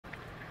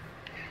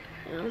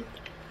You know?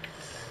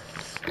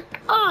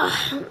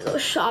 I'm gonna go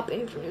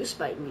shopping for new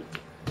Spike meat.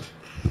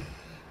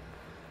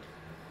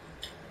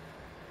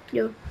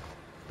 Yo.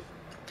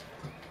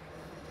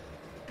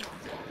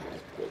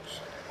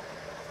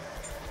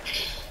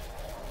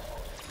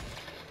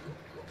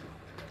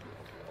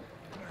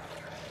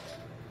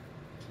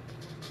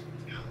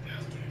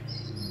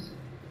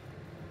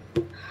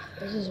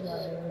 This is why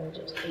I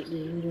just hate the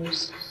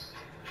leaders.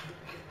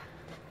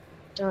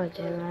 God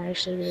damn, I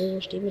actually really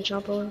wish Demon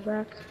Chomper was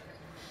back.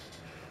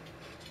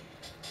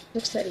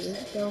 Looks that easy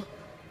though.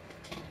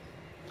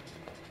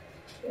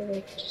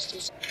 Like,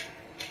 just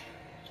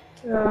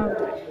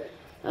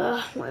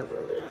My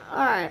brother.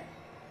 Alright.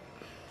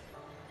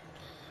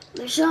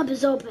 The shop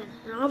is open,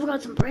 and I've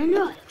got some brand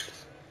new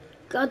items.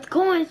 Got the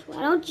coins,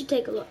 why don't you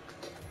take a look?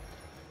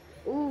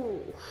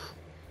 Ooh.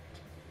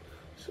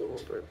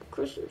 Silver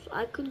crystals,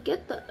 I could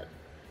get that.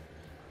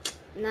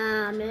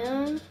 Nah,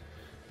 man.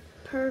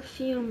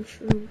 Perfume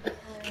shroom.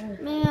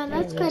 Man,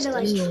 that's kind of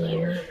like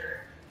trash.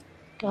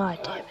 God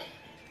damn it.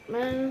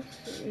 Man,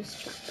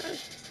 let's try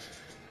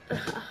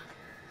that.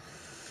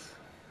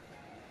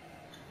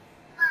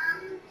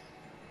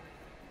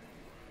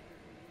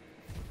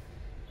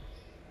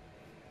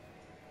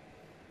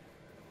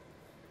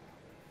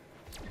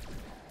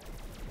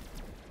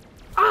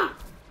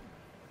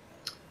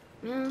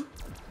 Yeah.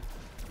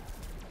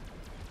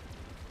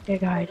 Dear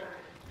guide.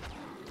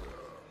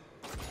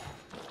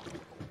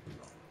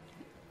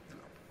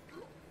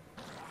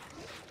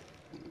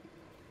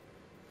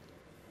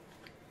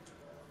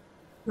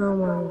 Oh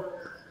my.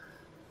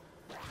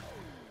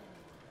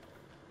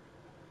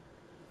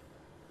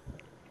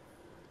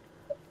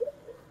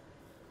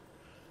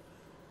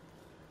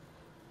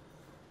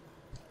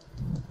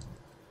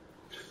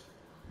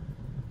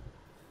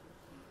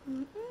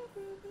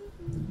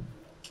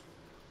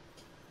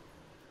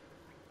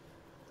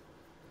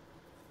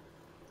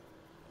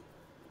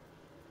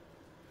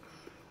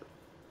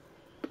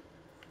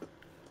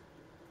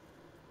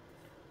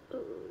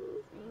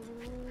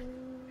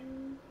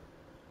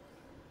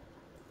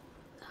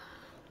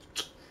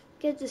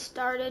 Get this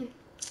started.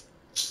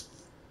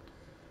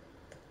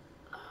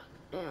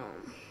 Damn.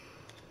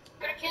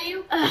 Gonna kill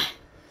you?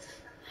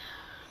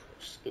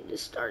 Just get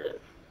this started.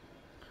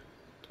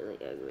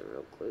 Delete exit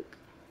real quick.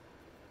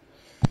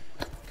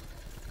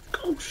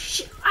 Oh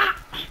shit! Ah!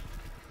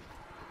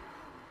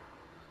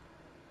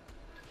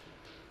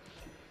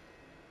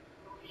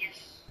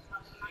 Yes.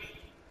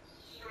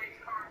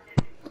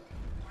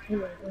 Oh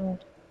my god.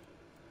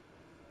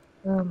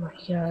 Oh my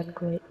god,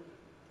 great.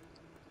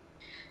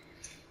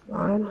 Come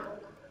on.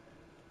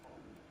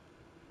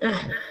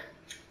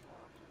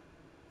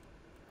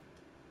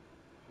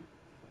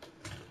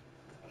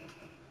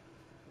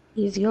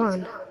 He's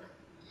gone.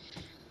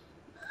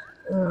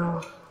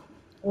 Oh.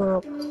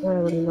 Well, I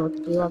already know what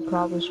to do. I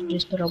probably should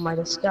just put on my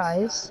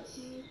disguise.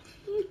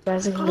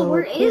 Guys, I can go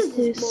Where like is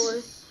this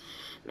boy?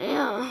 Man,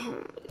 oh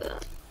my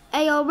god.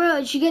 Hey, yo, bro,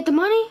 did you get the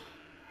money?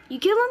 You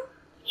kill him?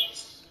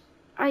 Yes.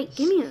 Alright,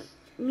 give me it.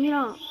 Give me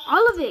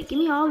all of it. Give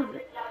me all of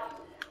it.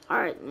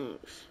 Alright,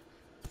 thanks.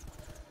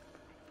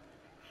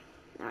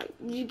 Alright,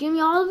 did you give me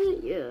all of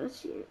it? Yeah,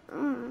 that's it.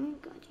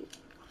 Alright, got you.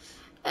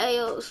 Hey,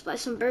 yo,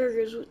 spice some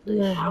burgers with this.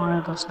 Yeah, how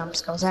are those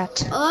numbskulls at?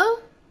 Hello?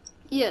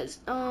 Yes,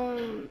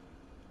 I'd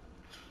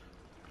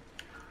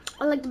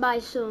like to buy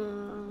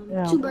some,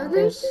 Yeah, 2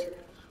 burgers.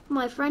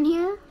 My friend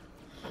here.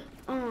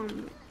 Oh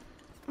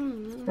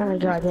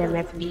goddamn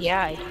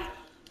FBI.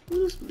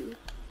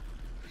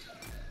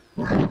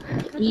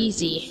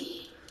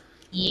 Easy.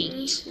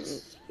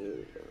 Yeet.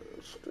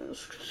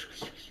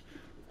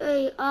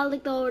 Hey, I'd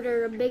like to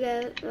order a Big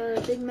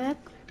Mac.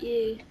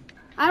 Yeah.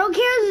 I don't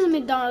care if it's a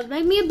McDonald's.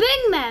 Make me a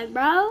Big Mac,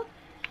 bro.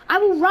 I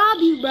will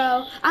rob you,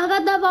 bro. I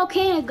got that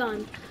volcano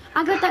gun.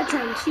 I got that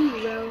time too,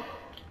 bro.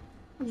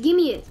 Give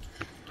me it.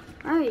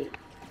 Alright.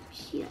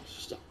 Shit.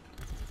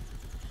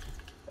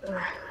 Now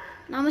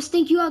I'm gonna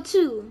stink you out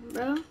too,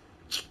 bro.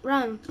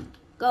 Run.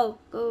 Go.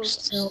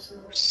 Still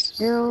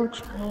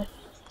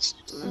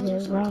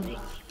running.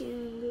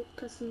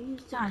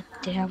 God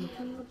damn.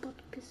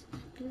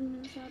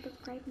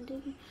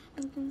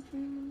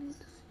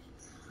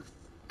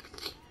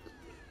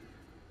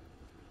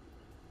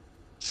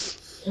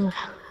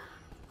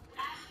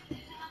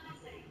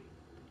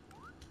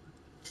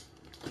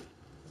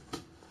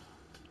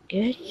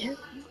 Good, yeah.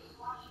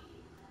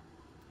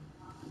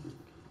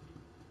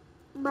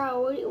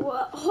 Bro,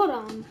 what, hold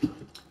on.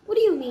 What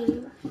do you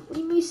mean? What do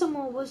you mean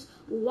someone was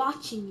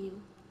watching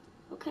you?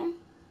 Okay?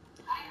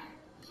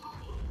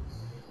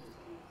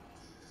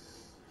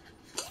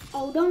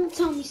 Oh, don't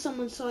tell me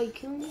someone saw you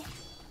kill me.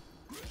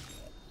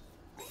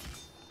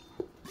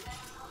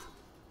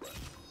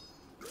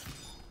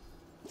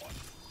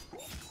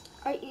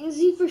 Is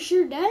he for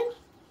sure dead?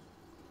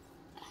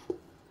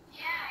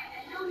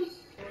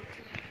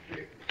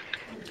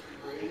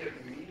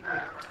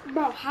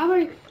 Bro,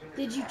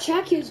 did you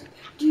check his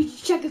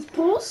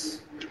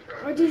pulse?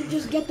 Or did you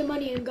just get the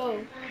money and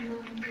go?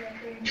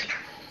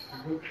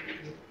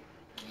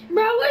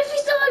 Bro, what if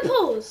he's still on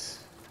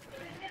pulse?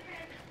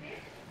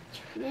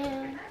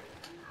 Yeah.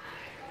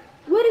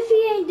 What if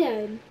he ain't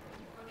dead?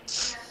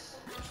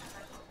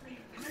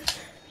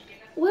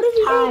 What if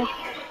he Hi. ain't?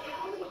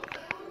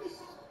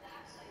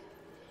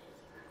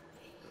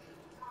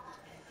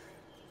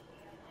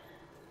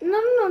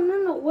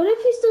 No. What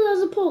if he still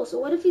has a pulse?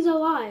 Or what if he's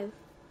alive?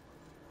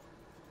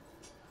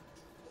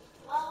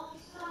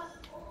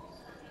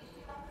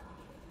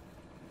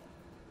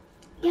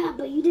 Yeah,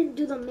 but you didn't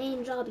do the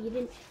main job. You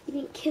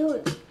didn't kill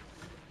him. That's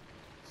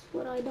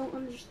what I don't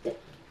understand.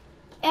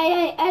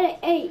 Hey,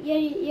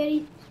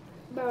 Yeti.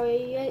 Bro,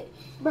 Yeti.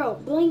 Bro,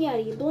 bling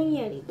Yeti.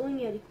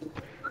 Yeti.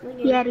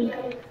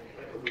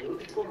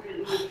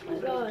 Oh my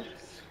god.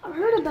 I've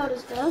heard about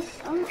his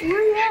death. Where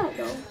you at,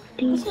 though?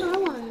 That's what I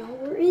want to know.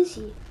 Where is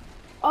he?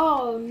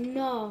 Oh,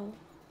 no.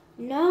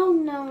 No.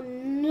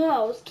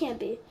 This can't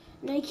be.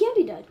 No, he can't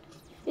be dead.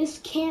 This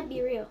can't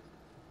be real.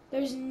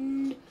 There's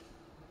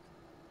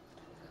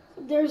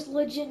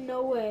legit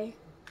no way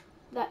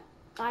that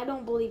I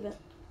don't believe it.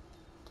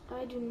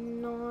 I do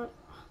not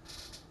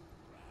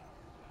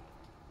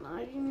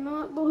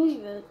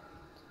believe it.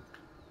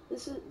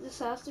 This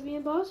has to be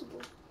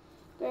impossible.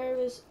 There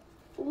is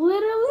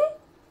literally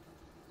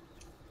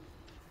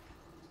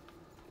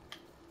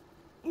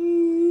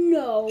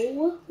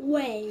no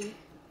way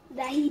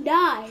that he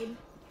died.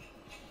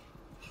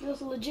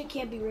 This legit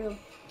can't be real.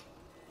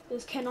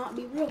 This cannot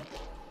be real.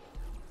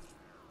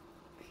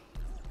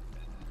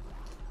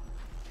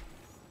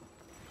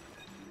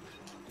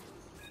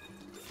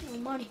 Oh,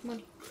 money.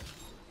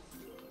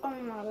 Oh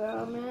my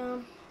god,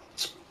 man.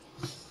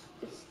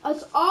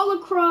 It's all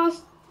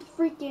across the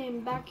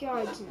freaking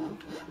backyards now.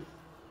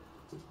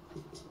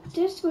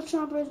 Disco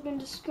Chomper has been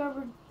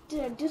discovered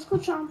dead. Disco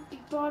Chomper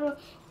bottle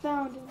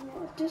found.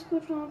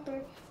 Disco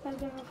Chomper has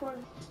been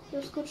reported.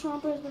 Disco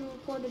Chomper has been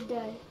reported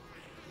dead.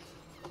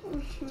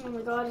 Oh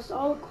my god, it's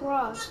all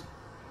across.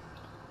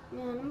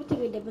 Man, I'm gonna take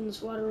a dip in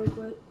this water real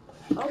quick.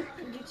 Oh,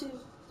 and you too.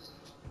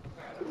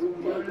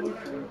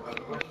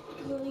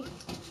 Really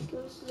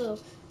go slow.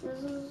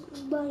 This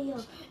is buddy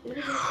up. Let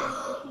me just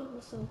hate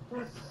myself.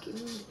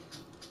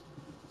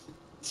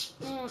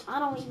 Man, I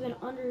don't even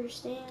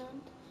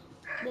understand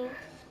this.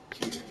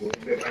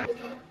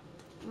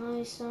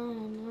 My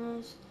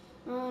son.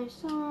 I,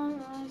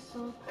 son, I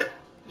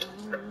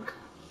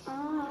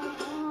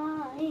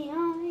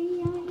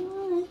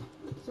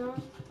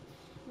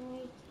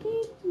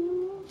keep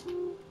you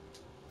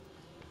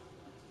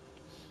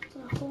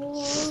the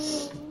whole.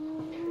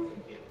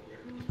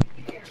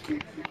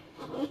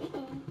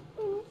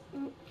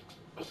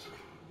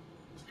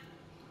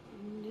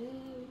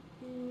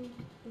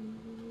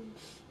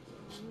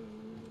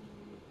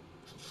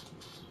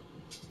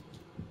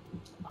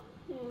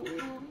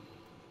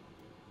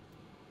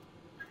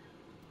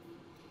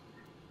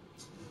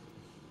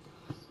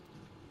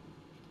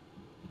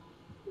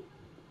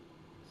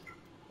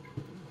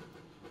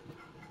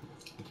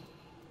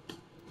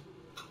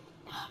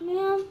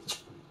 Man,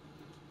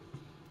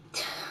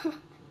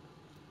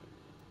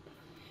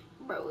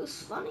 bro,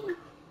 it's funny,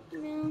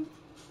 man.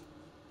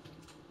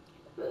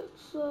 But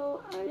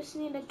so I just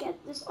need to get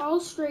this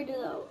all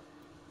straightened out.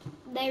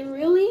 They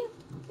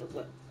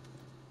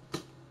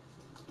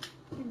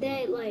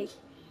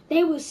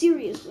were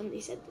serious when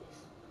they said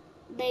this.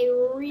 They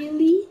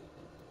really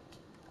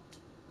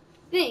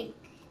think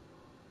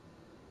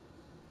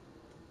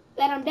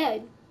that I'm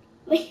dead.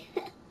 Like,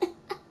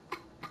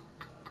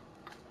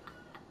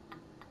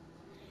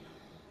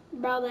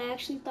 bro, they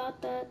actually thought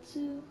that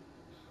too.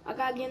 I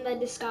gotta get in that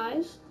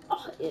disguise.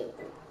 Oh, ew.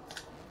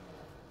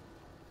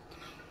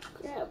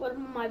 Yeah, what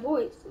about my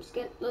voice? Let's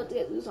get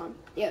this on.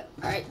 Yeah,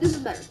 alright, this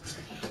is better.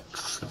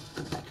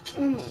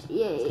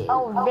 Yeah.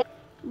 Oh,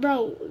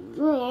 Bro,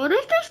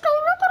 this just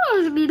don't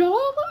recognize me,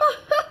 dog.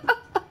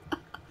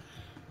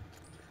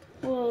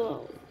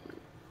 Whoa.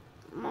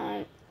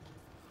 My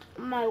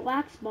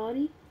wax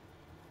body.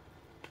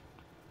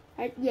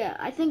 I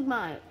think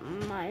my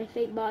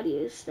fake body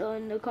is still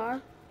in the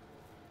car.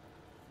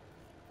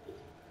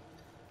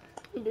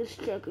 Let me just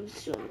check if it's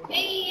still in the car.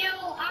 Hey, yo, you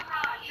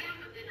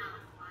haven't been on a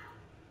while.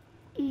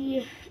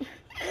 Yeah.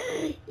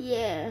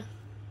 Yeah.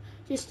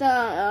 Just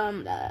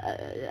on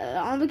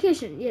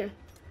vacation, yeah.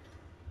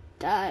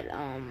 That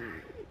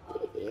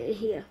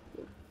here.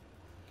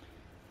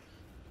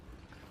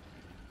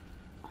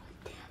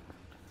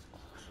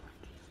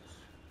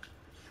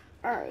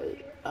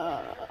 Alright,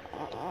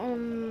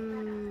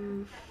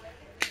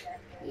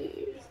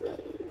 yes,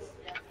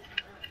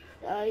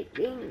 I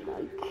think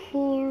my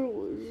car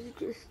was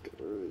just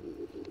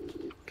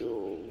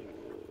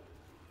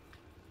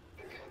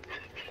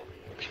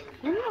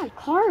where did my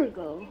car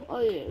go?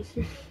 Oh yes.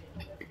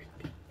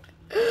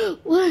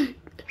 What?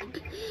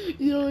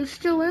 Yo, it's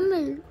still in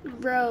there.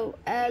 Bro,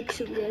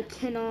 actually I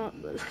cannot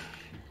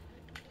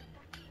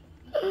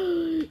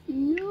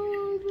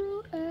Yo,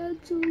 bro,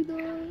 actually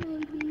not.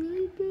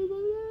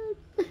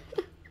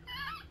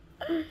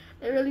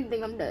 They really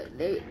think I'm dead.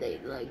 They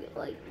really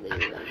think I'm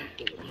dead.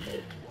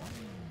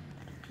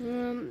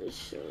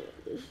 This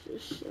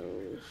just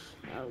shows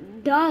how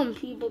dumb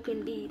people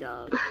can be,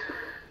 dog.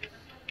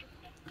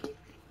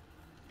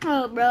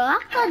 Oh, bro, I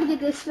gotta get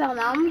this spell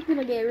now. I'm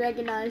gonna get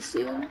recognized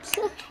soon.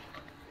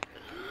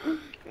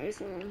 Maybe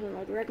someone can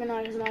like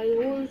recognize my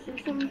voice or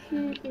some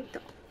shit. Like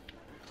that.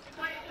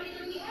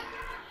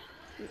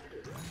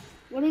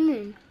 What do you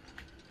mean?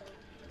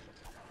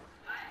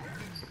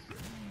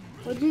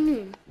 What do you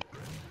mean?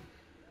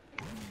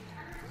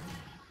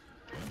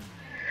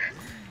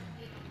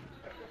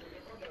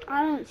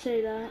 I didn't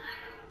say that.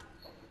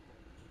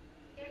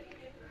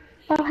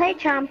 Oh, hey,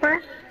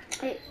 Chomper.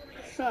 Hey,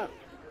 what's up?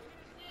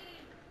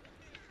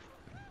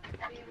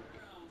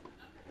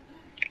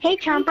 Hey,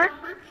 Chomper.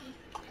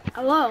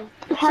 Hello.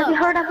 What's Have you up?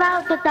 heard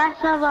about the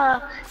death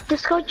of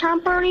Disco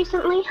Chomper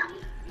recently?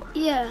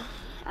 Yeah,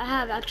 I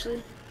have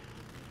actually.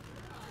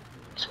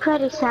 It's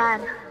pretty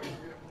sad.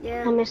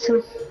 Yeah. I miss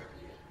him.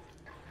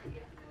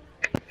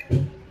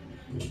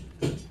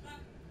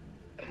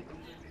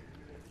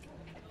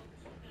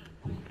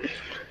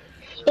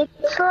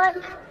 It's like,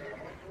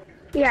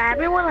 yeah,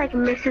 everyone like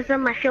misses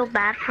him. I feel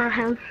bad for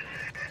him.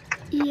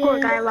 Poor Yeah.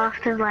 guy lost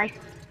his life.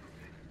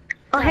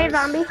 Oh, That hey, was,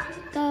 zombie.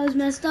 that was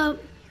messed up.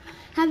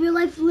 Have your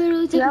life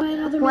literally taken Yep, by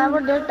another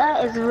whoever man. did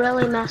that is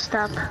really messed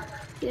up.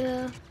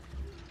 Yeah.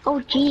 Oh,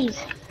 jeez.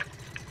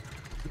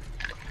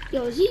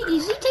 Yo, is he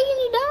taking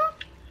you down?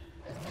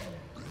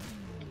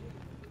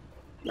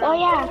 Bro. Oh,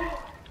 yeah.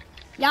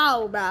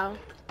 Yo, bro.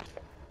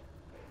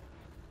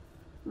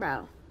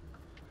 Bro.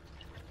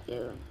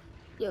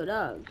 Yo,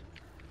 dog.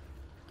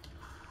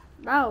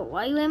 Bro,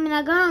 why you aiming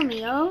that gun on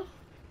me, yo?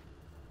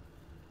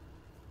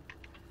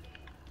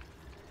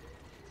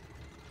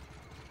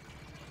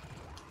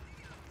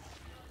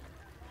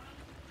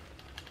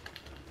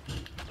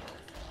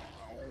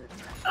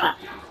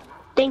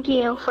 Thank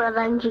you for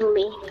avenging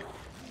me.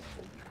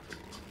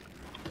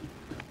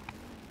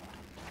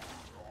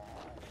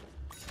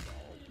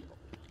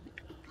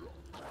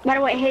 By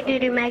the way, hey,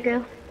 Dudu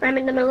Megu. I'm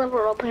in the middle of a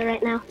roleplay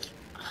right now.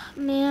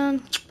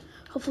 Man,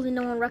 hopefully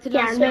no one Yeah,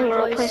 recognizes I'm doing my a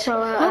roleplay, voice.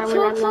 so I'm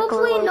not going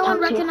Hopefully to no one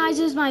talk to you.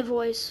 recognizes my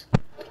voice.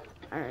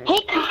 Alright.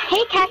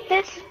 Hey,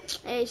 Cactus.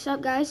 Hey, what's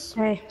up, guys?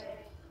 Hey.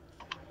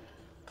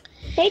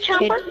 Hey,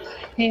 Chomper.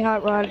 Hey,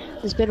 Hot Rod.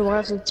 It's been a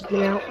while since you've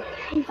been out.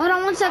 Hold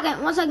on 1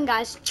 second. 1 second,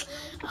 guys.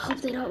 I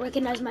hope they don't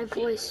recognize my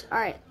voice.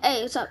 Alright.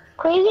 Hey, what's up?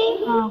 Crazy?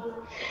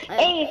 Oh.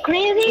 Hey,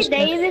 Crazy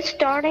Dave is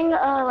starting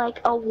like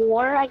a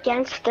war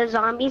against the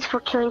zombies for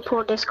killing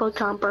poor Disco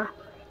Chomper.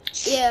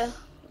 Yeah.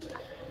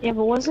 Yeah,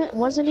 but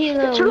wasn't he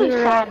the It's really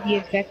leader sad. of the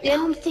infected?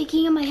 Now I'm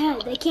thinking in my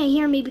head. They can't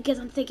hear me because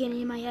I'm thinking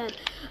in my head.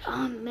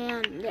 Oh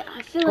man,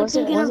 I feel like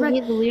they're gonna Wasn't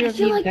he the leader I of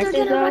feel the like they're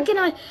infected, gonna though?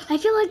 recognize. I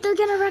feel like they're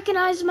gonna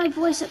recognize my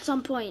voice at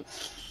some point.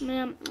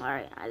 Man, all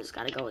right, I just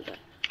gotta go with it.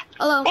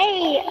 Hello.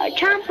 Hey,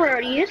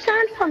 Chomper, you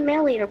sound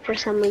familiar for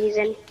some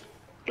reason. What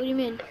do you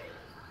mean?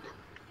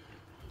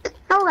 Oh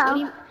What do well,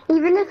 you?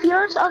 even if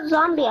you're a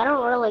zombie, I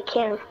don't really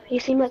care. You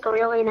seem like a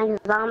really nice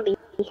zombie.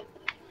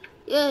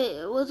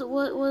 Yeah.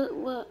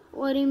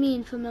 What do you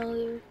mean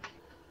familiar?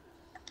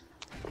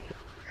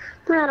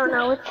 I don't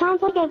know, it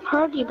sounds like I've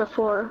heard you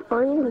before,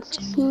 or even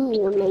seen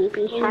you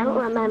maybe. I don't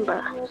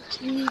remember.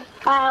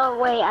 Oh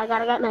wait, I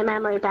gotta get my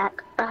memory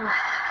back.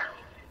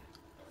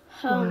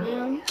 Oh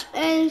man.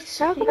 Hey,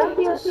 How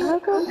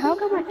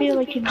come I feel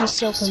like you're just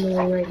so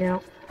familiar right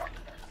now?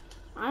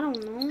 I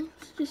don't know.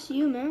 It's just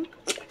you, man.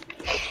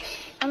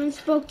 I haven't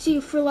spoke to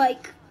you for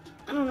like,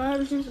 I don't know,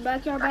 ever since the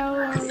backyard battle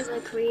when I was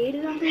like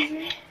created, I'm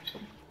pretty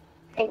sure.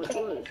 Thank Which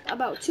you. was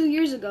about 2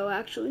 years ago,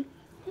 actually.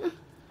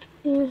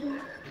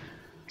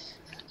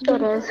 It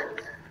is.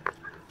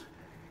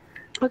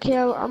 Okay,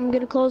 I'm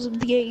gonna close up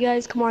the gate, you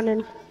guys. Come on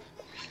in.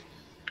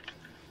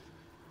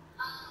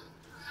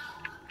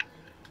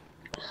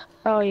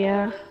 Oh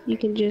yeah, you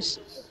can just.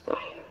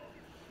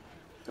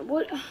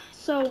 What?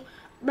 So,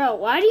 bro,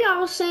 why do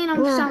y'all saying I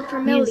sound These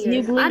familiar? new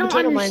I blue don't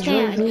potato mines really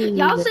understand. do need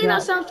Y'all to saying I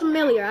drop. sound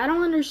familiar. I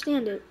don't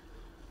understand it.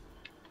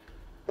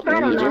 I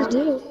don't You know. just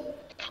did it.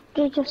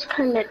 They just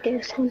kinda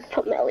do sound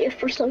familiar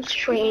for some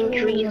strange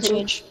reason.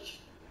 Message.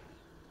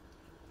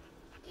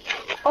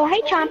 Oh,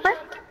 hey, Chomper.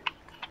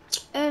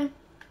 Eh,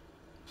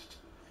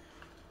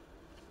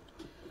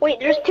 Wait,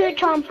 there's 2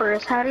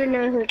 Chompers. How do you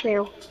know who's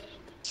who?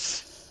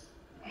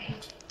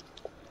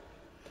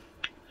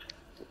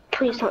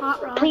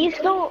 Hot Rod. Please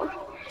don't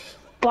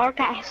bark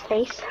at his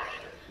face.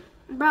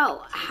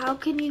 bro, how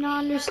can you not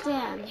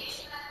understand?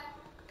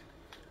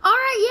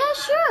 Alright, yeah,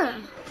 sure.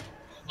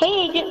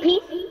 Hey, Agent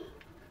Pete.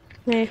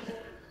 Hey.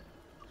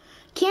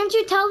 Can't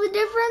you tell the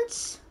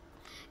difference?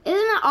 Isn't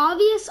it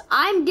obvious?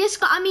 I'm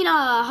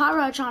Hot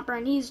Rod Chomper,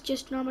 and he's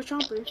just normal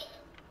Chomper.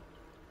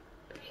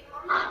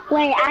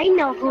 Wait, I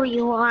know who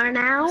you are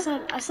now.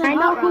 I said I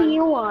know Hot who Rod.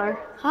 you are.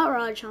 Hot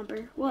Rod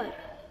Chomper. What?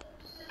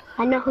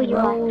 I know who you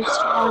Rose,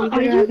 are. you Are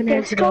better you have an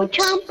Disco antidote.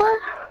 Chomper?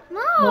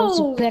 Rose,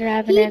 you No! better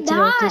have an He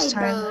antidote this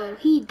died, time. bro.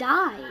 He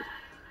died.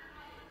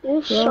 You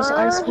Rose, sure?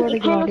 I swear You to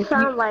kind God, of if you...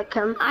 sound like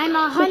him. I'm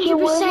If you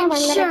were him, 100% I'm gonna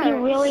be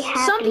sure. really happy.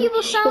 Some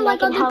people sound and I like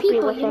can other help you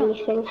people, with you know.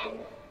 anything.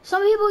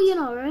 Some people, you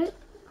know, right?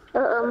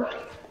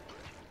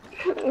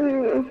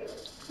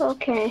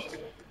 Okay.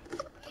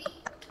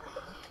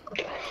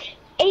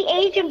 Hey,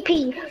 Agent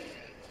P.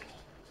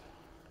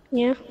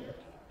 Yeah.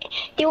 Do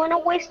you want to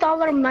waste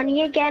all our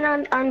money again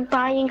on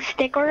buying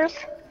stickers?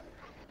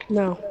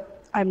 No,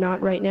 I'm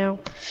not right now.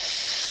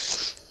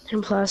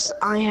 And plus,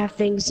 I have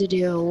things to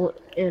do,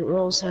 and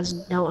Rose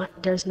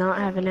does not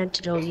have an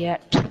antidote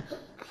yet.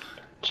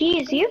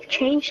 Jeez, you've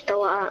changed a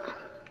lot.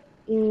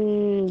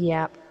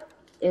 Yeah,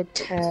 it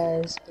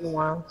has been a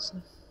while. So.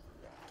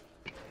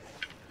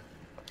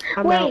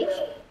 I'm out.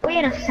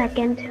 Wait a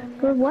second.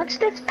 What's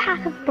this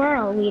path of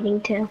burrow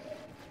leading to?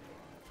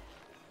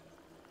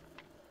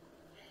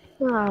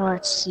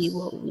 Let's see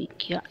what we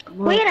got.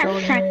 More Wait a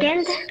cone second.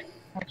 heads.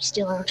 I'm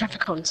stealing our traffic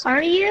cones.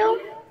 Are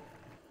you?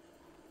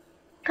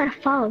 Gotta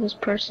follow this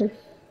person.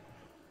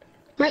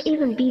 Might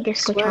even be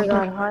Disco Swear to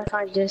God, Chomper. if I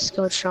find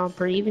Disco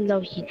Chomper, even though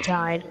he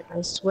died,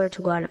 I swear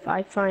to God, if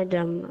I find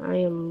him, I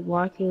am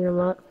locking him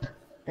up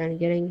and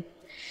getting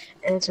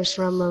answers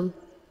from him.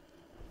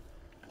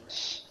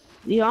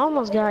 We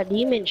almost got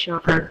Demon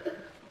Chomper.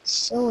 It's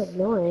so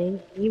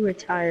annoying. He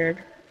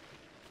retired.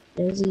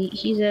 He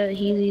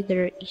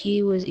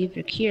was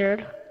either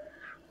cured,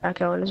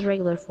 back out in his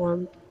regular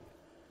form.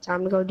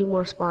 Time to go do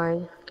more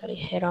spying. Gotta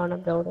hit on a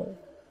building.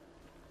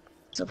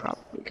 So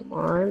probably come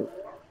on.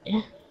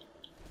 Yeah.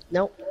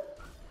 Nope.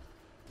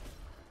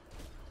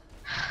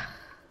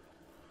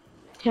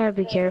 Gotta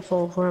be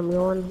careful where I'm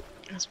going.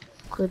 As people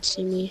could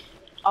see me.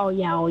 Oh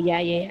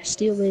yeah.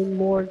 Stealing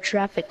more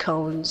traffic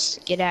cones.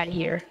 Get out of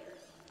here.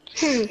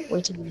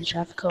 Way too many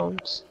traffic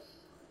cones.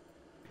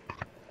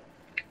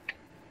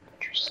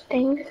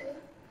 Interesting.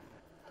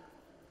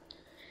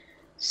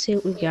 See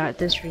what we got.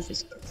 This roof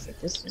is perfect.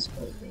 This is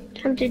what we made.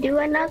 Time to do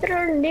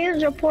another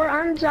news report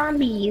on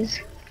zombies.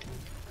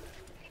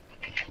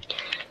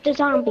 The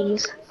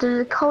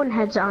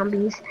conehead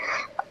zombies.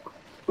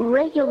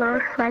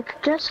 Regular,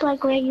 just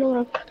like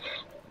regular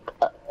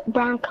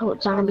brown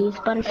coat zombies,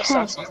 but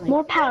instead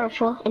more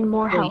powerful and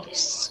more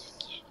health.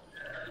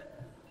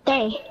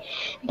 They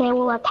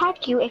will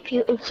attack you if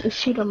you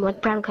shoot them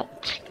like brown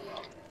coats.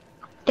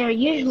 They're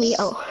usually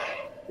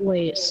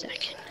Wait a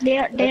second.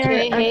 They're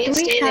Okay, hey,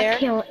 3-shot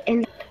kill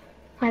and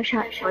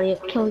 5-shot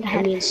kill in the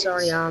head. I mean,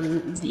 sorry,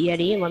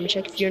 Yeti, let me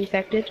check if you're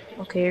infected.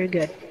 Okay, you're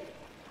good.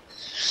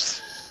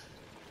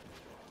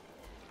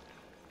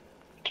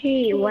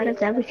 Gee, why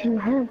does everything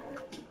hurt?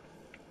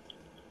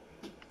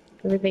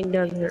 Everything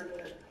does hurt.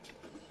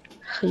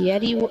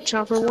 Yeti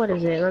Chomper, what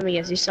is it? Let me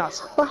guess, you saw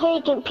something. Well, hey,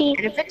 Agent P.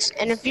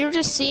 And if you're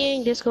just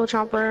seeing Disco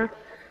Chomper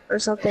or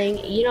something,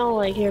 you know,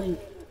 like you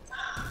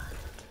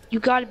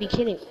gotta be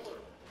kidding.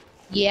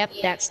 Yep,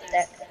 that's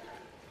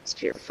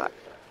purified.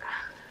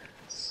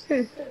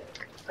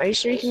 Are you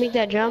sure you can make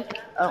that jump?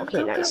 Oh,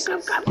 okay, nice.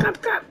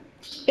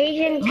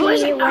 Agent P, what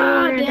do you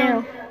want to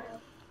do?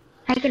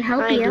 I can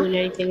help I ain't you. doing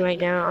anything right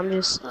now. I'm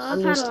just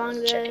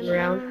checking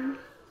around.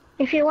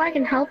 If you want, I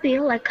can help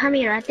you. Like, come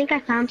here. I think I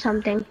found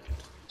something.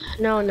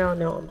 No,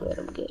 I'm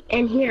good.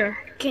 And here.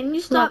 Can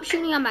you stop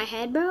shooting at my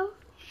head, bro?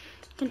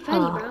 Confetti,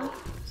 bro.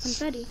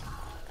 Confetti.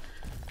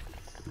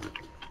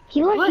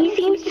 He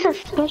seems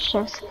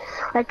suspicious.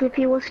 Like if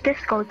he was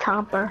Disco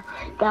Chomper,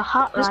 the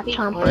Hot Rod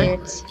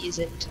Chomper. He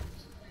isn't.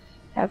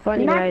 Have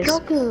fun, I'm guys.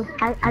 not joking.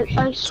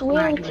 I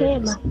swear it's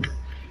him.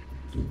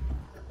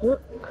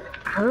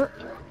 Hot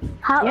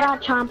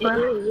Rod Chomper.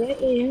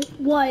 Yeah.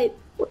 What?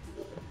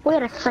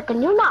 Wait a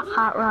second, you're not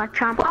Hot Rod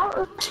Chomper.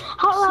 Hot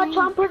Rod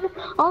Chomper,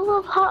 all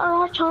of Hot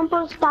Rod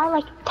Chompers died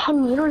like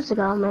 10 years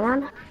ago,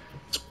 man.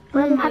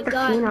 Oh my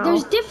god,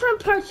 there's different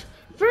parts.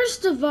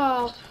 First of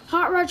all,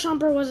 Hot Rod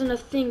Chomper wasn't a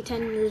thing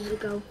 10 years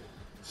ago.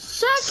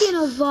 Second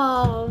of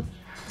all,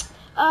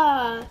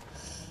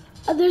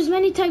 there's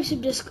many types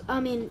of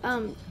Hot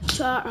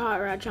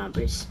Rod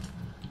Chompers.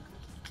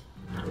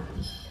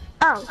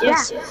 Oh,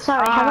 yes. Yeah,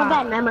 sorry, I have a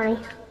bad memory.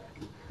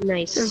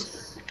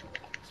 Nice.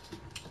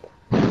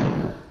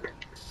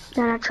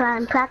 Gonna try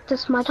and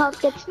practice my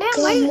targets. Man,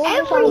 why does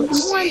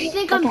everyone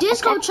think I'm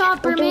Disco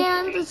Chomper,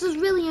 man? This is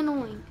really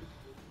annoying.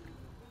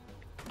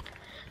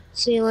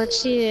 See, let's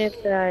see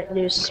if that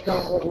new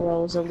spell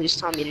rolls at least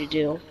taught me to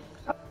do.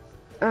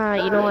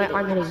 You know what?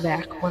 I'm heading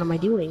back. What am I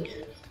doing?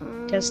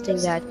 Testing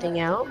that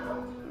thing out.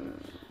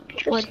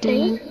 What do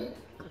you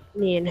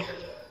mean?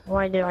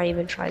 Why did I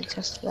even try to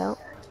test it out?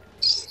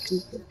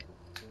 Stupid.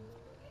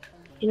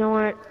 You know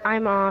what?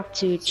 I'm off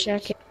to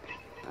check it.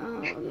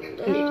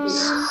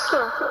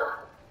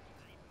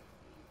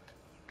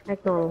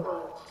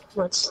 Echo,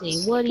 let's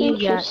see. What do you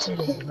got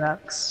today,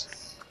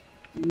 Rux?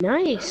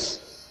 Nice.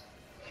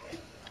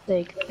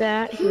 Take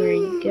that. Here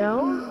you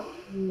go.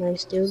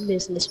 Nice doing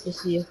business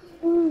with you.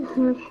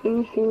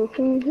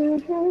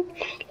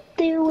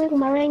 Doing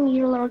my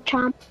regular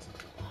chomp.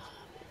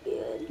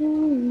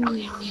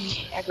 Okay.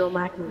 Echo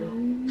Macro.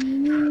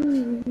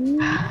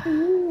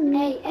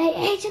 Hey,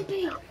 Agent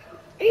P.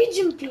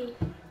 Agent P.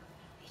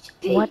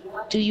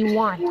 What do you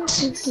want?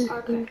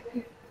 Okay.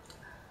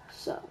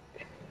 So,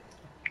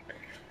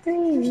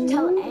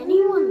 tell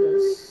anyone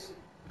this.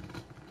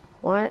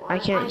 What? I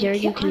can't hear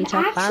you. Can you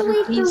talk louder,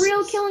 actually please? for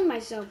real killing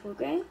myself,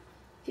 okay?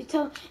 If you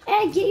tell,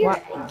 hey,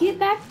 get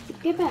back.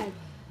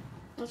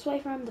 Let's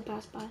wait for him to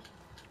pass by.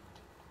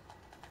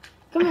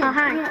 Come here. Oh,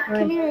 hi.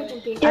 Come here,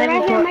 Agent P. Do you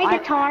wanna hear my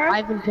guitar?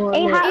 I've been pulling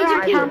Hey, it. Hot Rod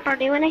Agent P. Chomper,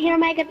 do you wanna hear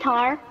my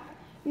guitar?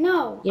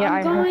 No, Yeah,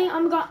 I'm going.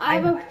 I I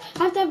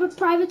have to have a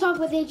private talk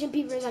with Agent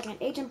P for a second.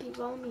 Agent P,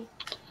 follow me.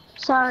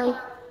 Sorry.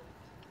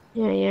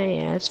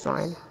 Yeah, it's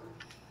fine.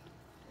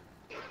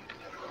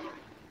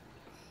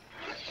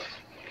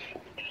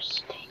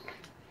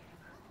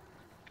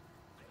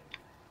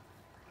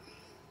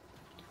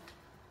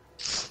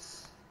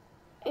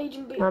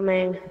 Agent P.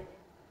 Coming.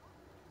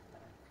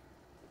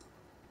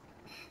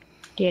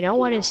 Do you know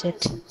what is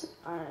it?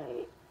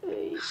 Alright.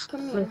 Hey,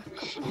 come here.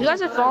 If you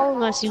guys are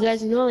following us, you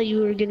guys know that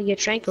you were gonna get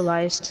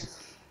tranquilized.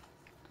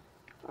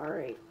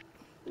 Alright.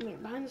 Come here,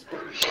 behind this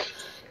building.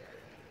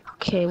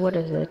 Okay, what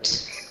is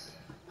it?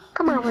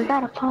 Come on, we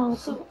gotta follow.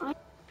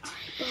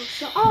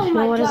 Oh You know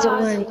my what is it?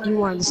 god. What you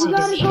want to We see?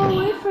 gotta go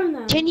away from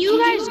them. Can you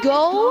guys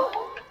go?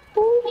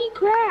 Holy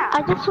crap!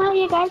 I just want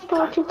you guys to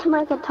listen to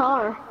my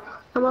guitar.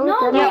 I'm really No,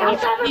 good we at have it.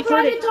 to have a we've heard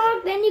private it.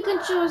 talk, then you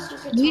can show us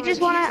your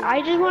guitar.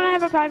 I just wanna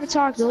have a private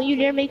talk. Don't you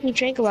dare make me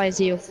tranquilize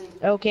you.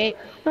 Okay?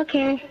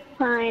 Okay,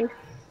 fine.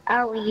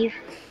 I'll leave.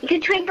 You can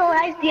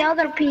tranquilize the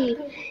other pea.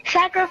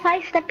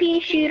 Sacrifice the pea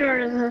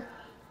shooters.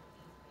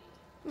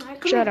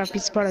 Alright, come Shut here. up,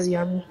 he's part of the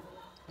army.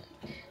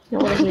 No,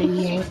 what is it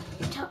you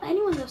want? Tell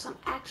anyone this, I'm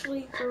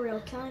actually for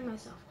real killing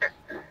myself.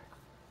 No.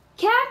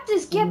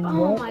 Cactus,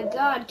 oh my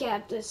god,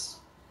 Cactus.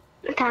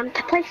 Time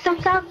to play some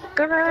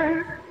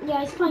soccer.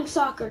 Yeah, he's playing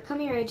soccer. Come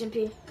here, Agent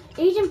P.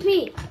 Agent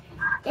P!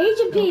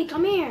 Agent P,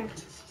 come here.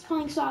 He's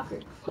playing soccer.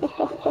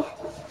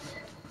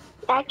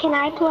 Can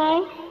I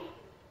play?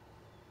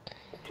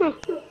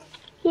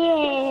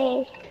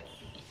 Yay.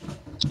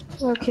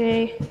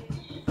 Okay.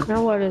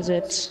 Now what is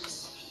it?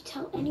 If you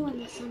tell anyone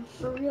this,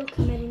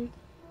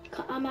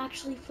 I'm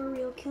actually for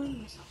real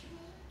killing myself.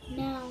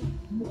 Now.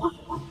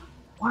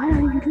 Why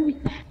are you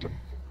doing that?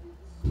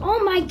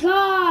 Oh my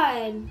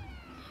god!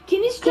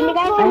 Can you stop Can you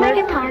guys hear my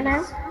guitar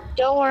now?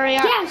 Don't worry,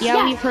 Yes,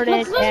 we've heard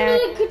Let's it. listen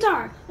to the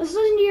guitar. Let's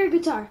listen to your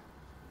guitar.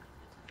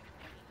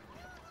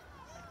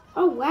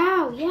 Oh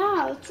wow,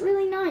 yeah, it's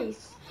really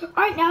nice.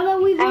 Alright, now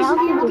that we've listened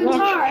to your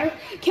guitar,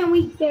 can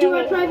we do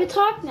our private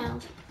talk now?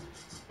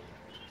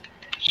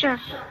 Sure.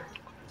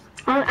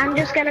 I'm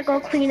just gonna go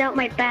clean out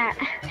my bat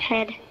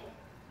head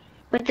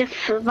with this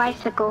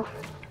bicycle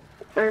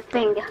or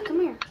thing. Come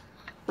here.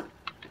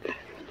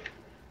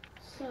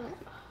 Come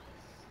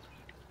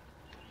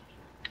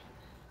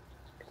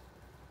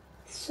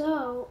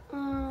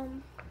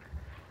on.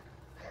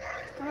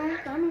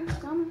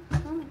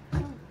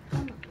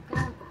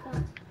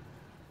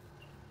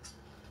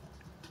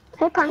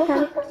 Hey,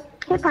 Pumpkin.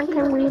 Hey,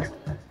 Pumpkin Weed.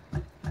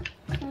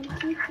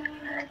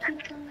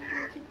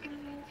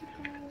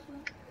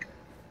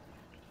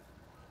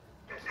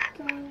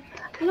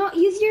 You know,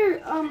 use your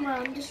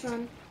run, just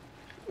run.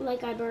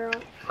 Like I burrow.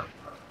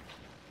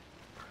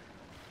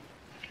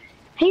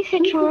 Hey,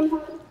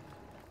 Citron.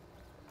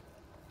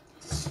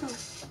 So,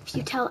 if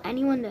you tell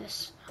anyone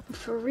this, I'm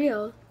for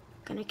real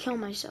gonna kill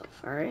myself,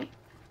 alright?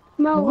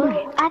 No, we're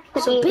So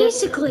activated.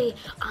 basically,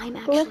 I'm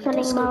actually Listening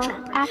Disco mode Chomper.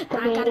 And I gotta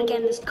activated. get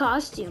in this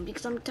costume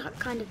because I'm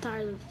kind of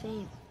tired of the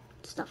fame.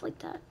 Stuff like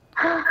that.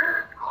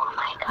 Oh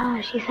my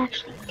gosh, he's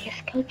actually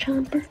Disco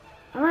Chomper.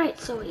 Alright,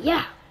 so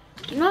yeah.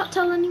 Do not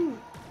tell anyone.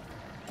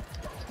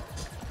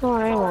 Oh,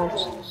 I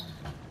won't.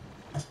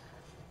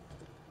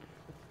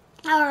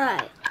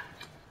 Alright.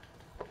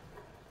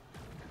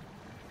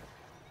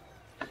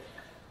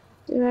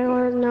 Do I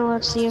want to know?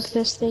 Let's see if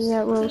this thing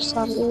that roast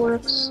on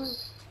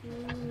works.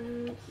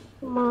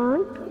 Come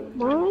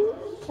on.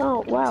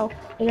 Oh, wow.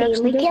 It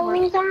actually Daily does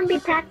killing work. zombie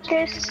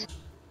practice.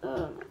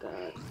 Oh my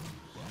god.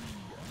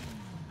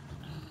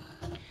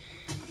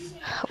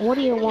 What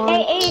do you want?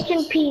 Hey,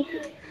 Agent P,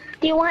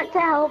 do you want to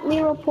help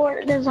me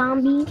report the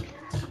zombies?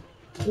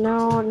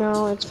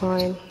 No, it's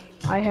fine.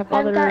 I have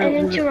I've other. gotten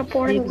into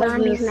reporting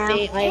zombies now.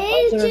 I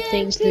have other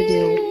things to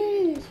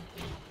do.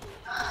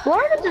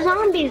 What are the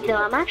zombies though?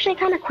 I'm actually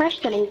kind of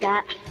questioning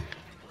that.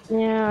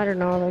 Yeah, I don't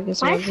know. I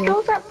guess My I'll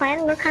skills at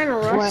fighting are kind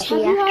of rusty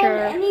Have you had after.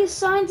 any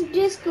signs of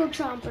Disco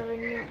Chomper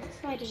in your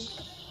fighting?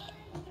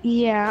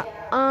 Yeah.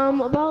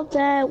 About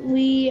that,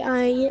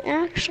 I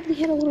actually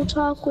had a little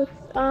talk with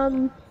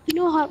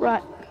Hot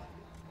Rod.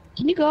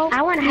 Can you go?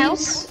 I want to help.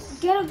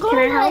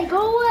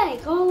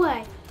 Go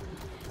away.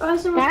 Or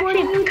else I'm They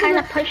reporting actually you kind to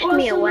of the, pushed or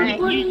me else I'm away.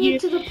 reporting you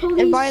to the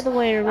police. And by the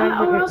way, or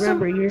else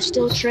remember, you're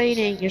still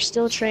training. You're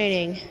still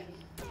training.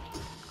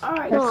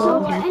 Alright, That's so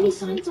all. any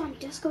signs on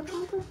Disco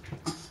Chomper?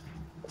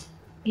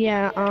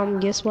 Yeah.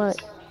 Guess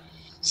what?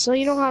 So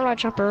you know Hot Rod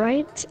Chopper,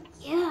 right?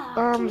 Yeah, of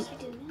course I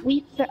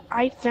do, man.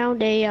 I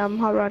found a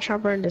Hot Rod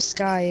Chopper in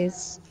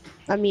disguise.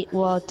 I mean,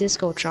 well,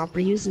 Disco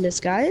Chomper used in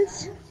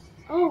disguise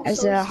Oh,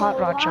 as so a it's Hot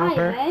still Rod alive,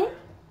 Chopper. eh?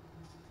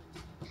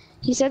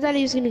 He said that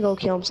he was gonna go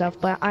kill himself,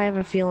 but I have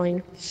a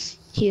feeling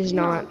he is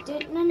not.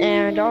 No,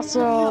 And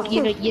also,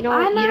 you know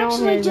I'm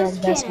actually his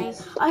just best. kidding.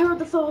 I heard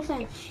the full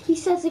thing. He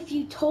says if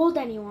you told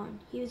anyone,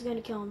 he was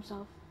gonna kill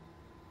himself.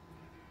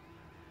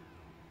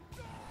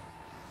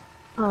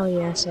 Oh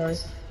yeah, sorry.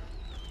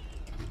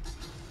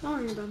 Don't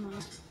worry about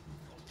that.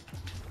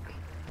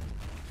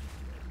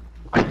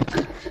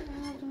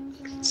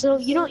 So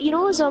you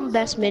know his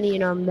best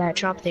minion that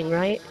Chomp thing,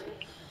 right?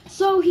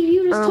 So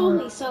you just told Um,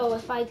 me. So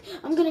if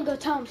I'm gonna go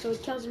tell him so he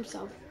kills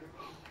himself.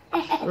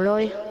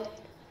 really?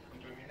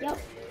 Yep.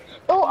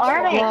 Oh, Well,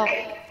 Arctic.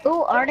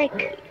 Oh,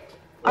 Arctic.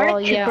 well,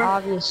 Arctic yeah, Trooper.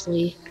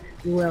 obviously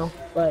you will,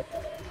 but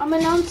I'm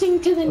announcing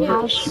to the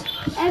okay. news.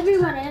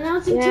 Everyone,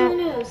 announcing to Yeah, the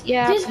news.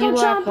 yeah, Disco you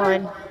are Chomper.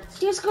 fine.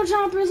 Disco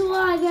Chomper is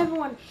alive,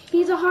 everyone.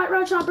 He's a hot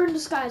rod chomper in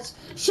disguise.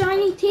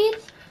 Shiny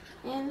teeth.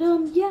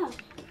 And, yeah.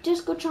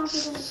 Disco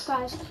Chomper's in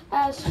disguise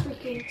as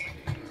freaking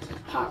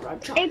hot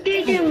rod Hey,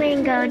 chomper. DJ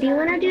Mango, do you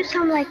want to do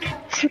some, like,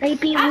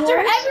 Sleepy After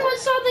Wars? everyone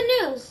saw the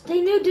news,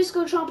 they knew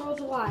Disco Chomper was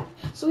alive.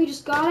 So he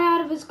just got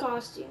out of his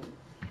costume.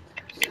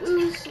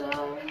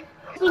 So...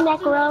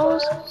 Neck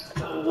Rose.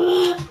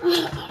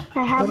 I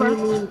What have do you a...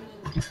 mean?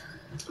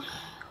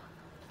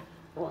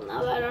 Well,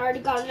 now that I already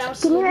got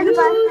announced Can to you the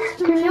unmute,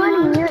 news, can you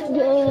unmute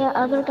the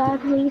other guy,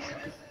 please?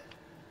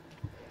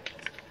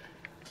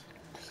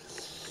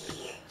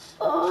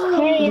 Oh,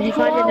 Hey, Did you it's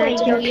find an Huawei,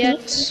 antidote Yuki.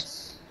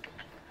 yet?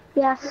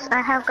 Yes,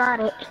 I have got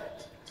it.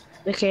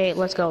 Okay,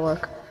 let's go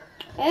look.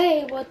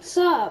 hey, what's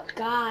up,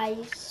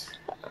 guys?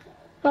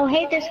 Oh,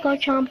 hey, Disco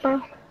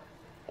Chomper.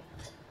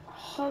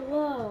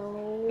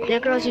 Hello.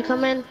 Necros, you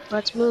come in?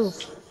 Let's move.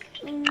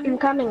 I'm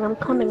coming, I'm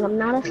coming. I'm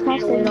not as fast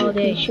Can't wait as all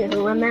you. You day. should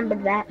remember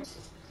that.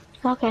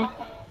 Okay.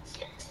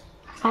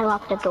 I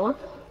locked the door.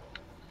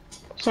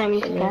 So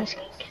you guys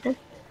can get in.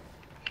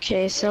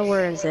 Okay, so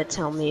where is it?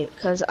 Tell me,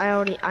 because I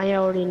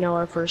already know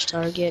our first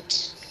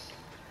target.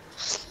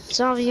 It's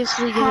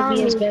obviously gonna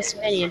be his Howdy. best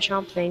minion,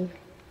 Chomping.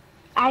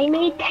 I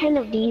made 10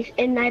 of these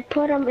and I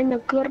put them in a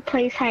good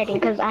place hiding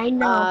because I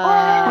know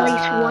at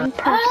least Oh, one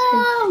person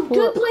oh, good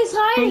will. place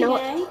I hiding, know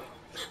eh?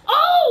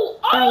 Oh,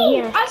 right oh,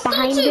 here, I stole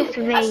behind this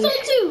two. I vase. stole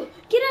two.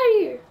 Get out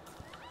of here.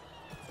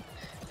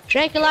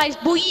 Tranquilize,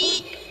 boy!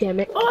 Damn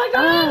it. Oh, I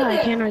got out Ah, of I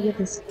there. cannot get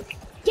this.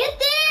 Get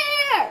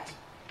there.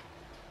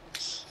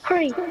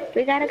 Hurry,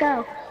 we gotta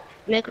go.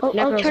 I'll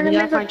Necros, turn we him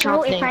gotta into find throw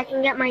Chomp if thing. I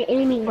can get my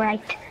aiming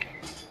right.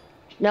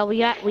 No, we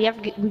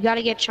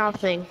gotta get Chomp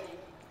thing.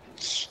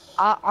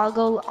 I'll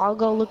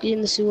go look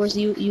in the sewers.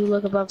 You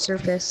look above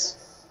surface.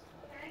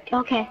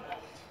 Okay.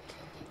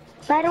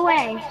 By the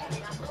way,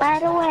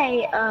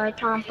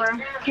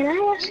 Chomper, can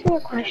I ask you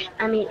a question?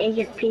 I mean,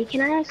 Agent P,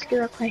 can I ask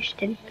you a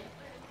question?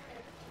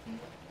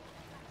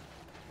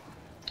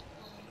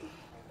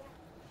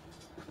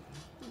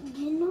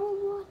 You know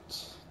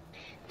what?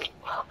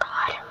 Oh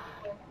God.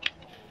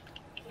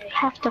 I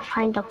have to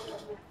find them.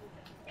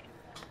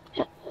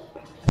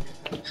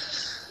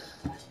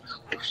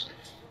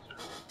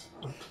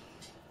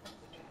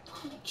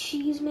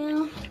 Cheese,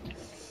 man.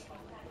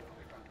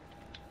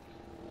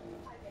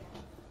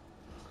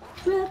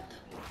 Rip.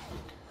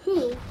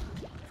 Who?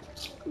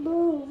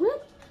 Bro,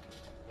 rip.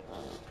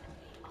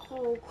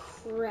 Oh,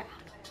 crap.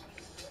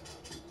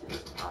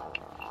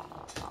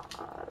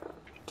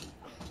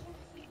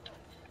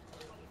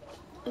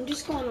 I'm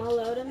just going all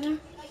out in there.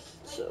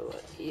 So,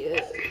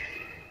 yeah.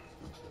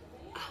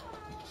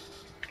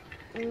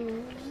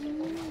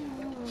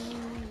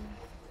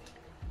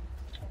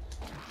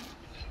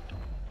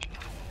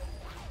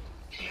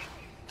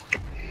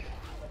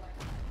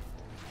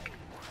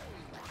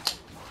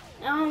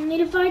 I don't need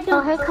to fight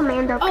Oh, them. hey,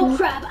 Commander P. Oh,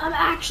 crap. I'm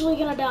actually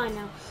gonna die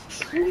now.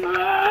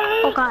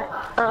 Oh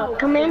God.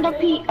 Commander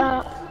P.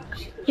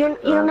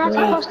 You're not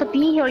supposed to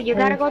be here. You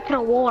gotta go to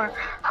the war.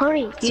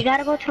 Hurry. You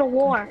gotta go to the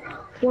war.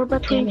 War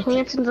between Damn it.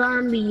 plants and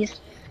zombies.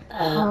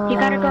 You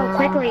gotta go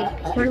quickly.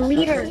 You're a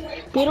leader.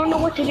 They don't know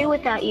what to do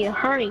without you.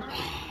 Hurry.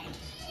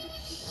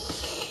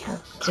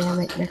 Damn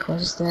it, Necros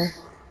is there.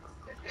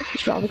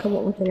 He's probably come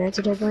up with an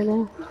antidote by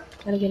now.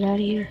 Gotta get out of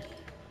here.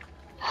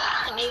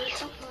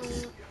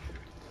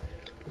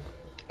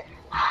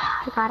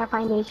 I gotta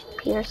find Agent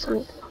P or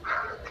something.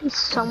 He's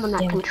someone I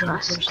Damn can it, damn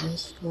it,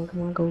 trust.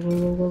 come on,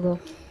 go.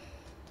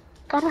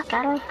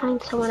 Gotta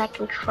find someone I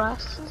can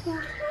trust.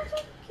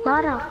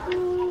 Lot of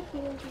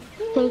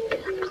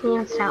fake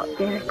plants out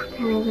there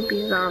pretending to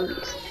be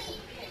zombies.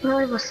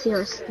 Really a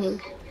serious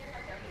thing.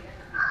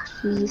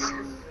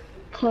 Jeez.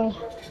 Okay,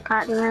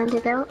 got the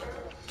antidote.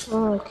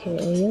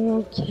 Okay.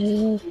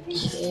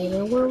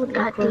 Now where would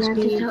Got the Necros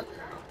be? antidote.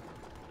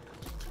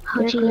 Oh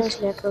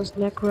jeez.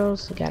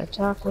 Necros. I gotta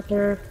talk with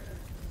her.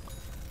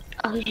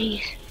 Oh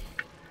jeez.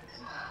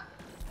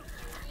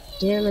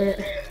 Damn it.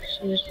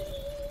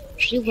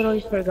 She literally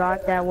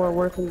forgot that we're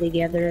working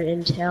together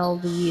until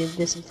the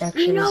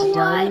disinfection You know is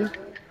done. what?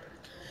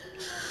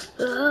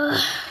 Ugh.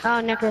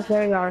 Oh, Necros,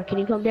 there you are. Can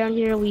you come down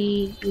here?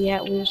 We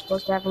were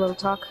supposed to have a little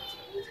talk.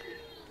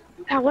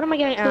 Ah, what am I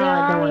getting?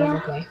 Ah, don't worry, I'm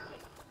okay.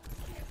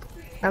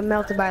 I'm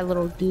melted by a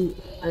little dude.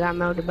 I got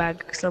melted by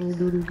some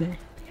doo-doo guy.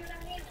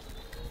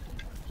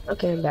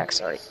 Okay, I'm back,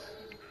 sorry.